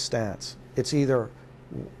absolutist stance, it's either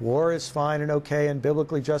war is fine and okay and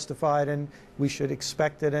biblically justified and we should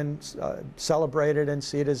expect it and celebrate it and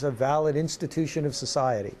see it as a valid institution of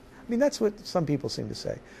society. I mean, that's what some people seem to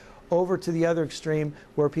say. Over to the other extreme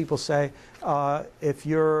where people say, if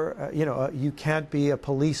you're, you can't be a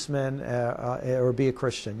policeman or be a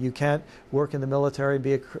Christian. You can't work in the military and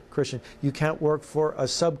be a Christian. You can't work for a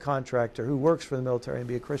subcontractor who works for the military and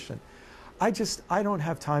be a Christian. I don't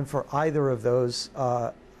have time for either of those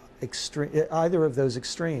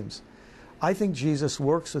extremes. I think Jesus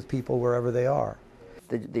works with people wherever they are.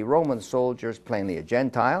 The Roman soldier is plainly a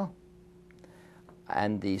Gentile,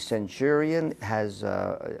 and the centurion has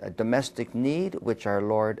a domestic need which our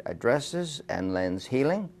Lord addresses and lends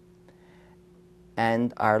healing.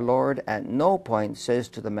 And our Lord at no point says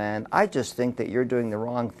to the man, I just think that you're doing the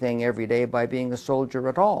wrong thing every day by being a soldier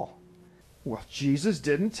at all. Well, Jesus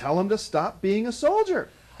didn't tell him to stop being a soldier.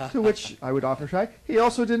 To which I would often try, he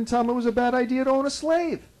also didn't tell him it was a bad idea to own a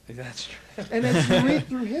slave. That's true. And as you read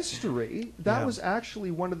through history, that was actually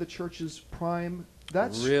one of the church's prime,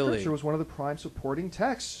 that scripture was one of the prime supporting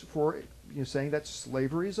texts for saying that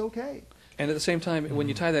slavery is okay. And at the same time, when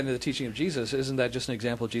you tie that into the teaching of Jesus, isn't that just an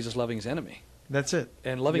example of Jesus loving his enemy? That's it.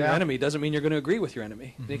 And loving your enemy doesn't mean you're going to agree with your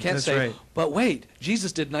enemy. You can't say, but wait,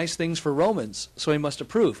 Jesus did nice things for Romans, so he must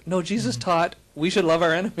approve. No, Jesus taught we should love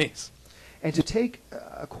our enemies. And to take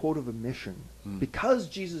a quote of omission, because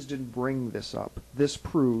Jesus didn't bring this up, this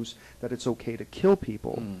proves that it's okay to kill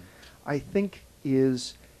people, I think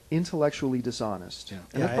is intellectually dishonest. And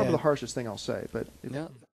that's probably the harshest thing I'll say. But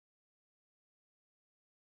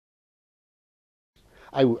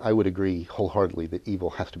I would agree wholeheartedly that evil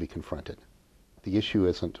has to be confronted. The issue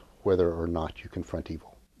isn't whether or not you confront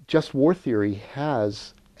evil. Just war theory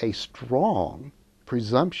has a strong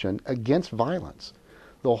presumption against violence.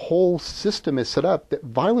 The whole system is set up that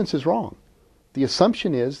violence is wrong. The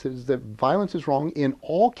assumption is that violence is wrong in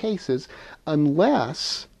all cases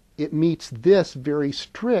unless it meets this very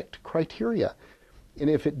strict criteria. And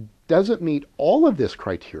if it doesn't meet all of this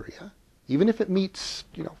criteria, even if it meets,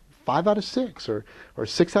 5 out of 6 or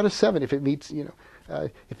 6 out of 7, if it meets,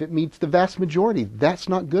 if it meets the vast majority, that's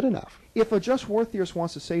not good enough. If a just war theorist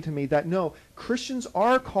wants to say to me that, no, Christians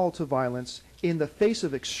are called to violence in the face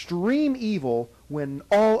of extreme evil when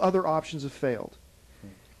all other options have failed,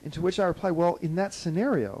 and to which I reply, well, in that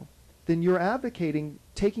scenario, then you're advocating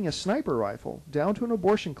taking a sniper rifle down to an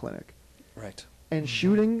abortion clinic and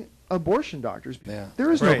shooting abortion doctors.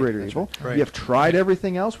 There is no greater evil. You have tried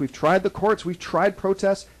everything else. We've tried the courts. We've tried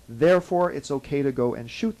protests. Therefore, it's okay to go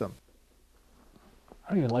and shoot them. I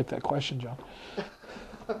don't even like that question, John.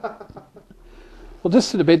 Well,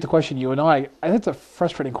 just to debate the question, you and I think it's a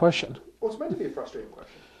frustrating question. Well, it's meant to be a frustrating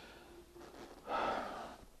question.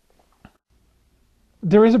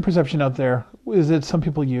 There is a perception out there, is that some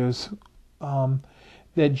people use,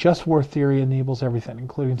 that just war theory enables everything,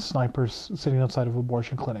 including snipers sitting outside of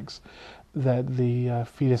abortion clinics, that the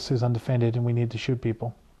fetus is undefended and we need to shoot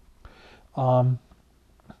people. For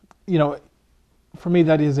me,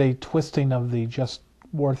 that is a twisting of the just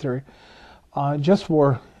war theory. Just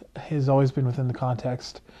war has always been within the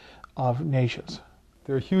context of nations.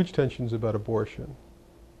 There are huge tensions about abortion,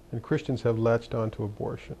 and Christians have latched onto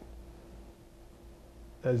abortion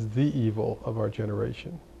as the evil of our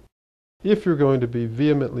generation. If you're going to be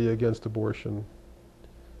vehemently against abortion,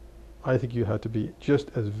 I think you have to be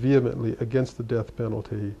just as vehemently against the death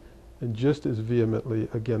penalty and just as vehemently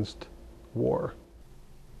against war.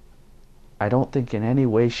 I don't think in any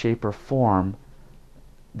way, shape, or form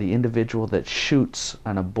the individual that shoots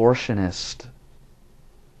an abortionist,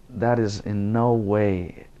 that is in no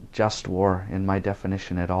way just war in my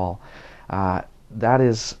definition at all.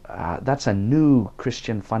 That's a new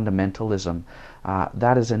Christian fundamentalism.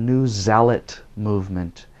 That is a new zealot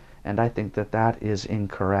movement, and I think that is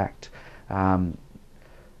incorrect.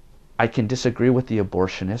 I I can disagree with the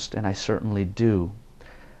abortionist, and I certainly do.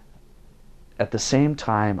 At the same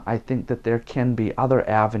time, I think that there can be other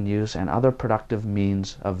avenues and other productive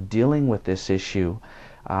means of dealing with this issue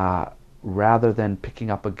rather than picking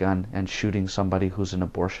up a gun and shooting somebody who's an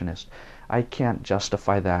abortionist. I can't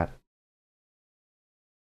justify that.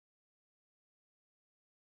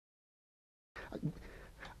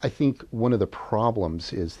 I think one of the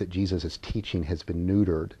problems is that Jesus' teaching has been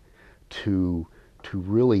neutered to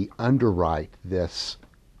really underwrite this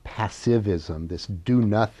passivism, this do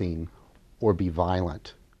nothing or be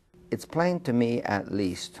violent. It's plain to me, at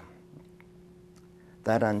least,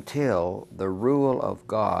 that until the rule of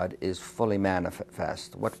God is fully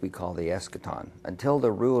manifest, what we call the eschaton, until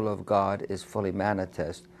the rule of God is fully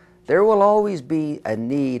manifest, there will always be a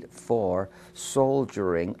need for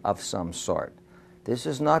soldiering of some sort. This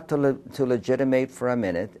is not to legitimate for a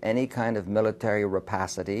minute any kind of military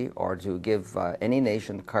rapacity or to give any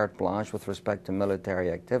nation carte blanche with respect to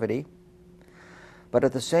military activity. But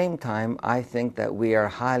at the same time, I think that we are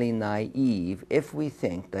highly naive if we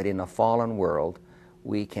think that in a fallen world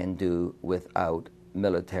we can do without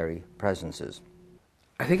military presences.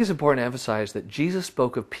 I think it's important to emphasize that Jesus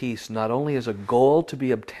spoke of peace not only as a goal to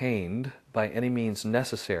be obtained by any means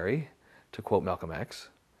necessary, to quote Malcolm X,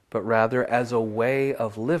 but rather as a way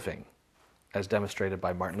of living, as demonstrated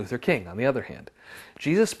by Martin Luther King, on the other hand.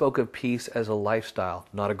 Jesus spoke of peace as a lifestyle,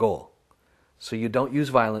 not a goal. So you don't use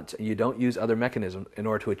violence and you don't use other mechanisms in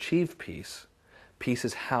order to achieve peace. Peace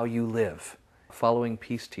is how you live. Following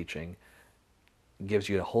peace teaching gives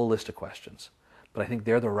you a whole list of questions. But I think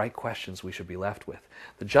they're the right questions we should be left with.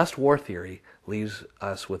 The just war theory leaves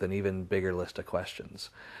us with an even bigger list of questions.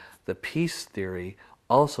 The peace theory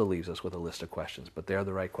also leaves us with a list of questions, but they're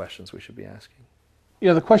the right questions we should be asking. You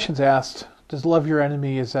know, the question's asked, does love your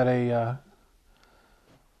enemy, is that a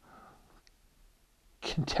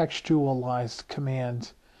contextualized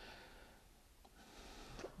command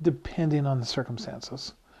depending on the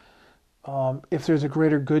circumstances? If there's a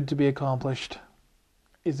greater good to be accomplished,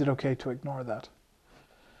 is it okay to ignore that?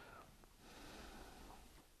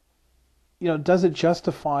 You know, does it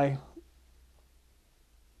justify,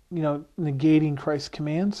 you know, negating Christ's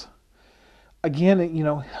commands? Again, you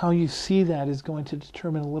know, how you see that is going to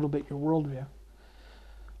determine a little bit your worldview.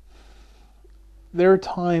 There are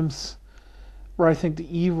times where I think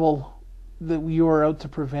the evil that we are out to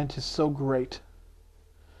prevent is so great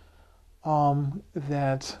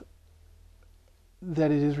that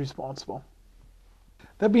it is responsible.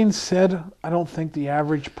 That being said, I don't think the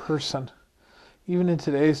average person, even in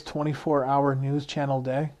today's 24-hour news channel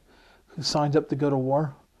day, who signs up to go to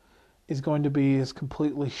war, is going to be as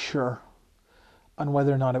completely sure on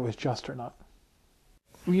whether or not it was just or not.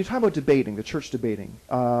 When you talk about debating, the church debating,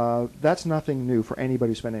 that's nothing new for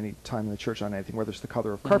anybody who spent any time in the church on anything, whether it's the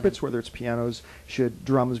color of carpets, whether it's pianos, should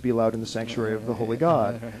drums be allowed in the sanctuary of the Holy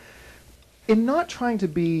God. In not trying to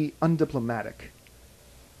be undiplomatic,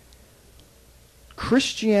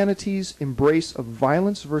 Christianity's embrace of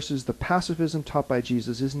violence versus the pacifism taught by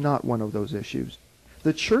Jesus is not one of those issues.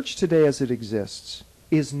 The church today as it exists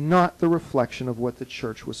is not the reflection of what the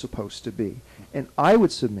church was supposed to be. And I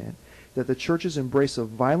would submit that the church's embrace of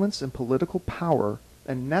violence and political power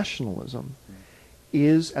and nationalism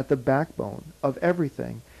is at the backbone of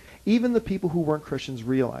everything. Even the people who weren't Christians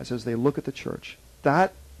realize as they look at the church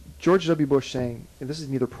that George W. Bush saying, and this is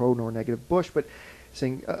neither pro nor negative Bush, but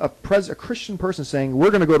saying a Christian person saying,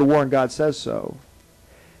 we're going to go to war and God says so,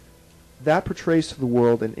 that portrays to the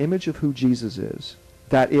world an image of who Jesus is.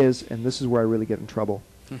 That is, and this is where I really get in trouble,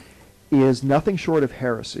 is nothing short of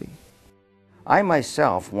heresy. I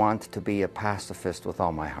myself want to be a pacifist with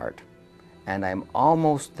all my heart, and I'm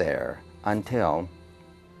almost there until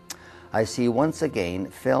I see once again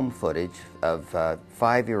film footage of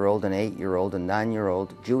 5-year-old and 8-year-old and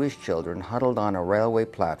 9-year-old Jewish children huddled on a railway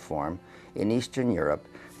platform in Eastern Europe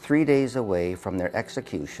 3 days away from their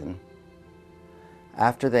execution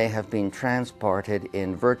after they have been transported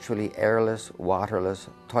in virtually airless, waterless,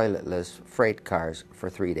 toiletless freight cars for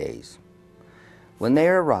 3 days. When they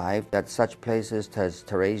arrived at such places as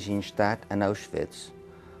Theresienstadt and Auschwitz,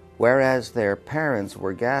 whereas their parents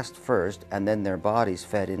were gassed first and then their bodies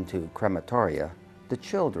fed into crematoria, the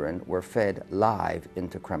children were fed live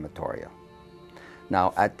into crematoria.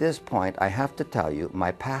 Now, at this point, I have to tell you,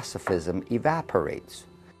 my pacifism evaporates.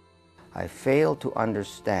 I fail to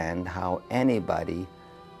understand how anybody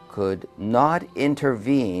could not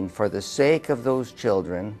intervene for the sake of those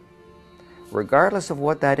children, regardless of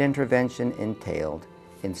what that intervention entailed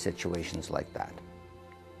in situations like that.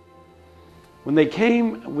 When they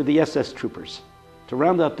came with the SS troopers to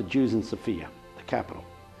round out the Jews in Sofia, the capital,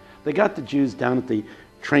 they got the Jews down at the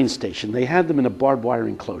train station. They had them in a barbed wire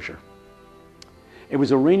enclosure. It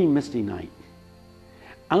was a rainy, misty night.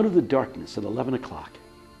 Out of the darkness at 11 o'clock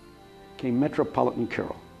came Metropolitan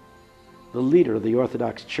Kirill, the leader of the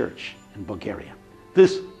Orthodox Church in Bulgaria.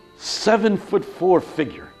 This 7'4"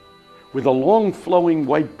 figure with a long flowing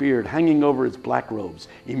white beard hanging over his black robes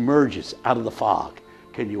emerges out of the fog.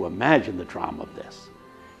 Can you imagine the drama of this?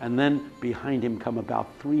 And then behind him come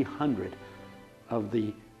about 300 of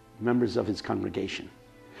the members of his congregation.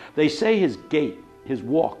 They say his gait, his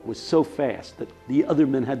walk was so fast that the other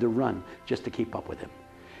men had to run just to keep up with him.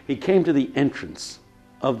 He came to the entrance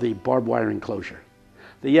of the barbed wire enclosure.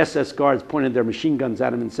 The SS guards pointed their machine guns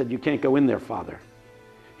at him and said, "You can't go in there, Father."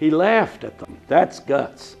 He laughed at them, that's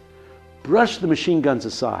guts, brushed the machine guns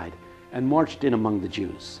aside, and marched in among the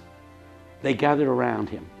Jews. They gathered around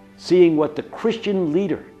him, seeing what the Christian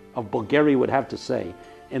leader of Bulgaria would have to say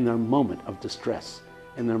in their moment of distress,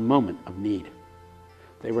 in their moment of need.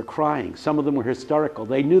 They were crying. Some of them were hysterical.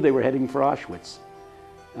 They knew they were heading for Auschwitz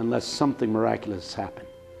unless something miraculous happened.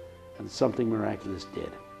 And something miraculous did.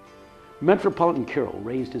 Metropolitan Kirill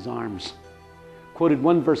raised his arms, quoted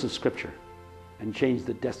one verse of Scripture, and changed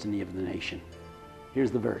the destiny of the nation. Here's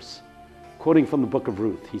the verse. Quoting from the book of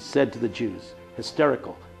Ruth, he said to the Jews,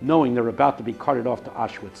 hysterical, knowing they're about to be carted off to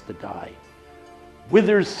Auschwitz to die,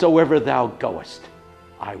 "Whithersoever thou goest,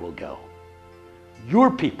 I will go. Your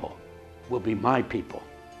people will be my people.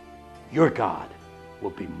 Your God will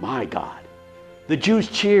be my God." The Jews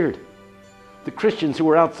cheered. The Christians who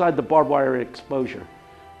were outside the barbed wire exposure,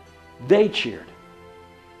 they cheered.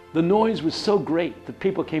 The noise was so great that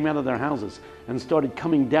people came out of their houses and started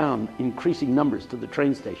coming down increasing numbers to the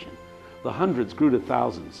train station. The hundreds grew to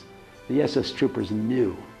thousands. The SS troopers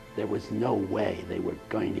knew there was no way they were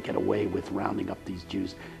going to get away with rounding up these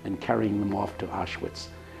Jews and carrying them off to Auschwitz.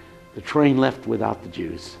 The train left without the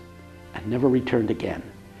Jews and never returned again,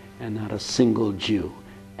 and not a single Jew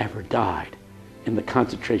ever died in the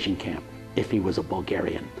concentration camp if he was a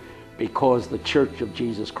Bulgarian, because the Church of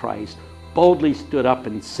Jesus Christ boldly stood up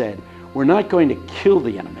and said, "We're not going to kill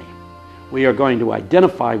the enemy. We are going to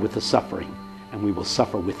identify with the suffering, and we will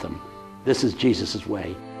suffer with them. This is Jesus'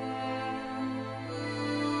 way."